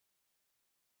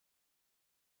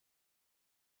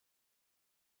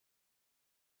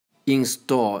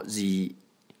install the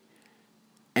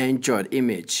Android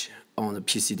image on the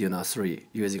pcDuino3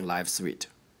 using Live Suite.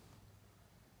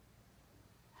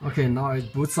 Okay, now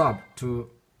it boots up to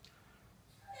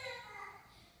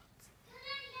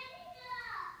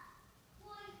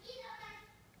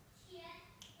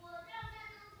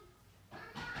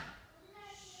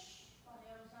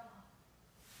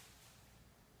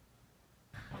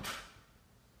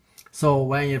so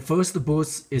when it first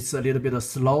boots, it's a little bit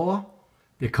slower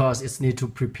because it needs to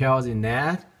prepare the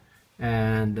net,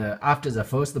 and after the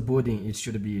first booting, it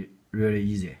should be really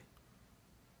easy.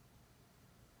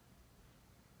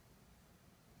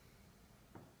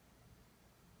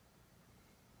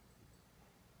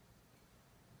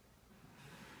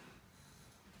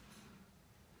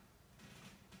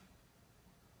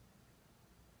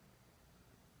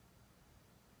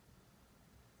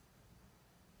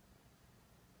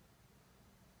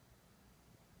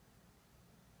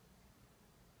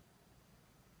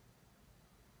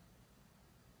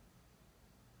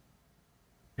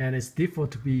 And it's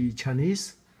default to be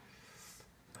Chinese.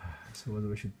 So what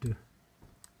we should do?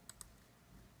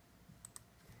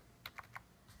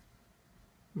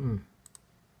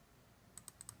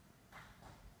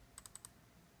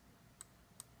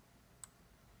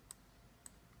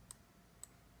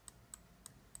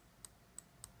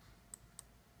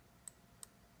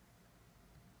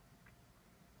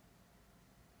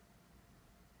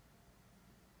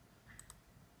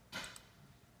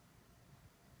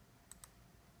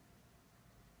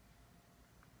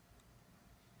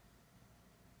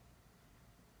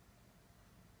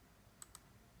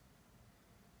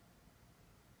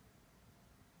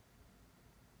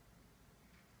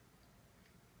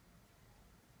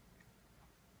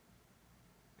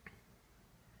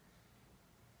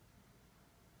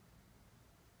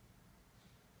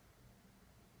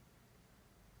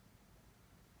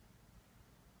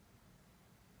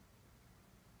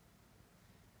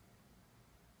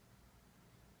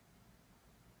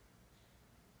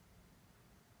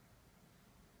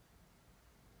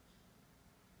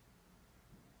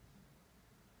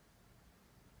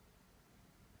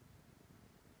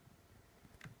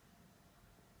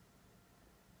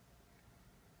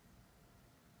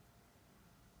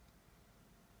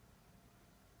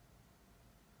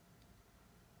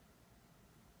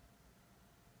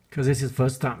 Because this is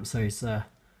first time, so it's a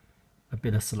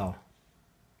bit slow.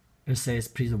 It says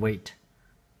please wait.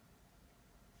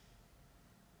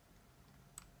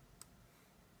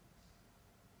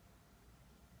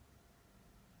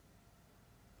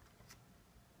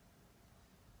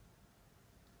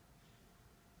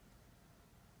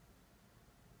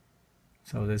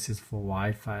 So this is for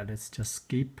Wi-Fi. Let's just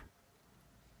skip.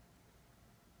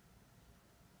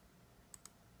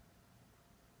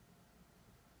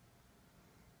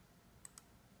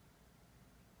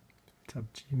 Tap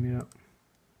Gmail.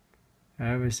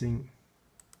 Everything.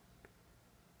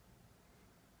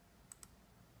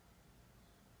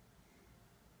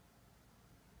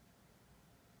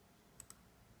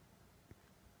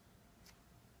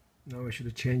 Now we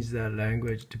should change the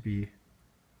language to be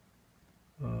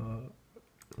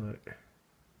like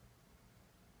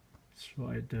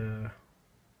try the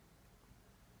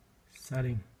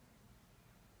setting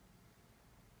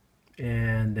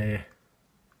and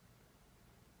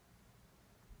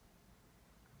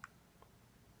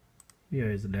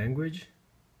here is language.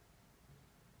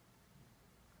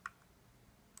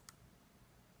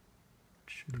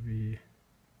 Should be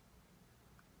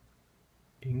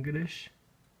English.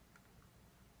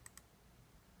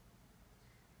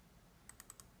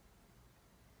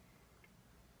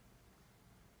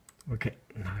 Okay,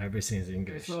 now everything is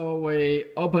English. So we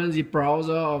open the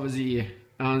browser of the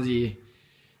on the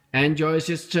Android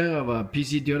system of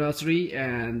pcDuino3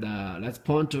 and let's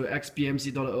point to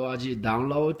xbmc.org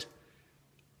download.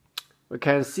 We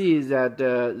can see that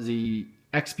the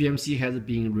xbmc has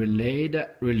been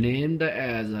renamed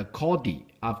as Kodi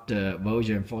after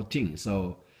version 14.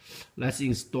 So let's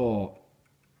install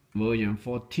version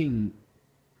 14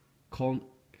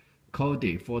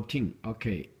 Kodi 14.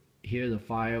 Okay, here's the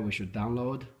file we should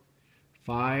download.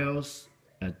 Files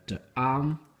at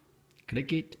ARM,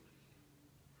 click it.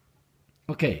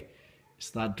 Okay,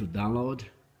 start to download.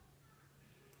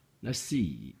 Let's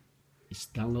see, it's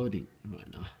downloading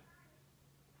right now.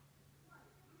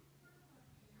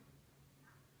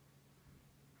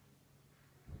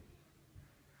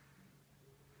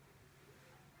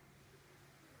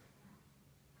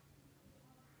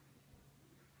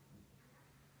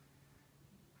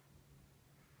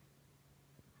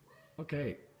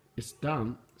 Okay, it's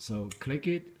done. So click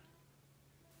it.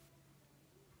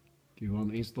 Do you want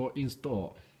to install?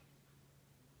 Install.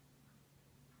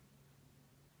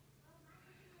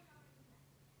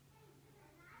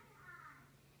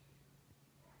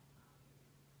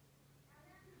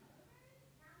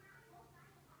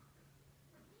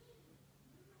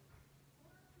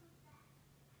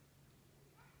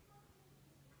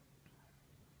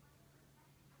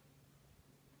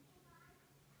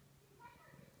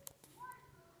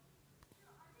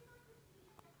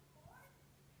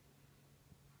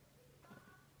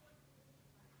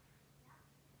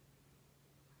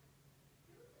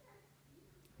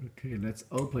 Okay, let's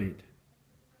open it.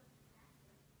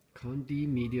 Kodi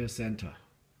Media Center.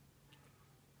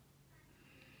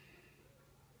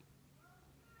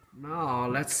 Now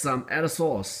let's add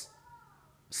source.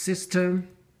 System.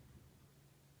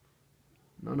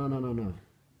 No.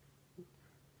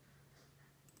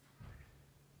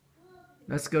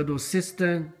 Let's go to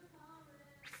System,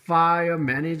 File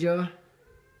Manager,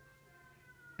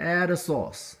 add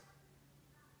source.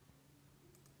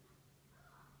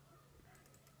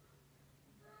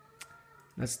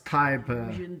 Let's type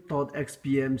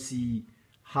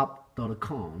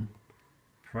fusion.xbmchub.com.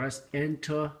 Press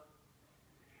enter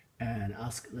and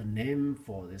ask the name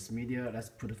for this media. Let's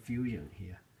put Fusion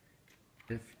here.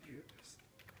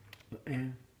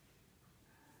 And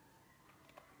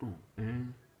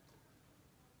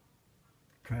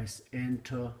press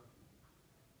enter.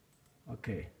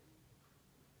 Okay.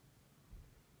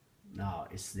 Now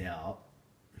it's there.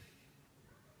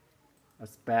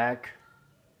 Let's back.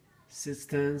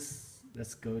 Systems.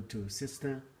 Let's go to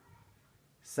System,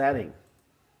 Setting,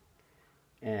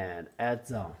 and Add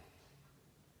Zone.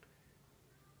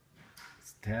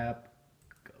 Tap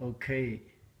OK.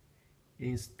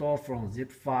 Install from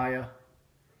zip file.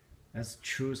 Let's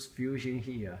choose Fusion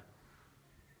here.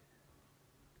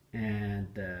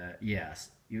 And yes,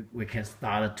 we can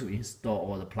start to install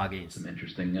all the plugins. Some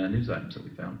interesting news items that we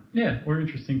found. Yeah, we're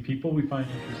interesting people. We find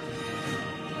interesting.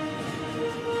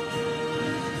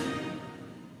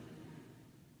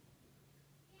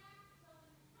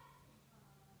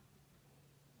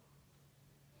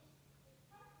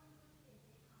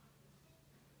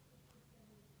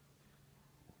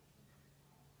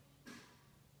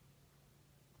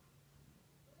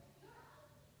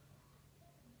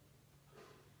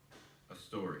 A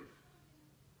story.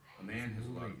 A man has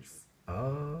loved.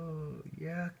 Oh,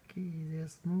 yucky,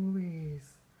 this movie.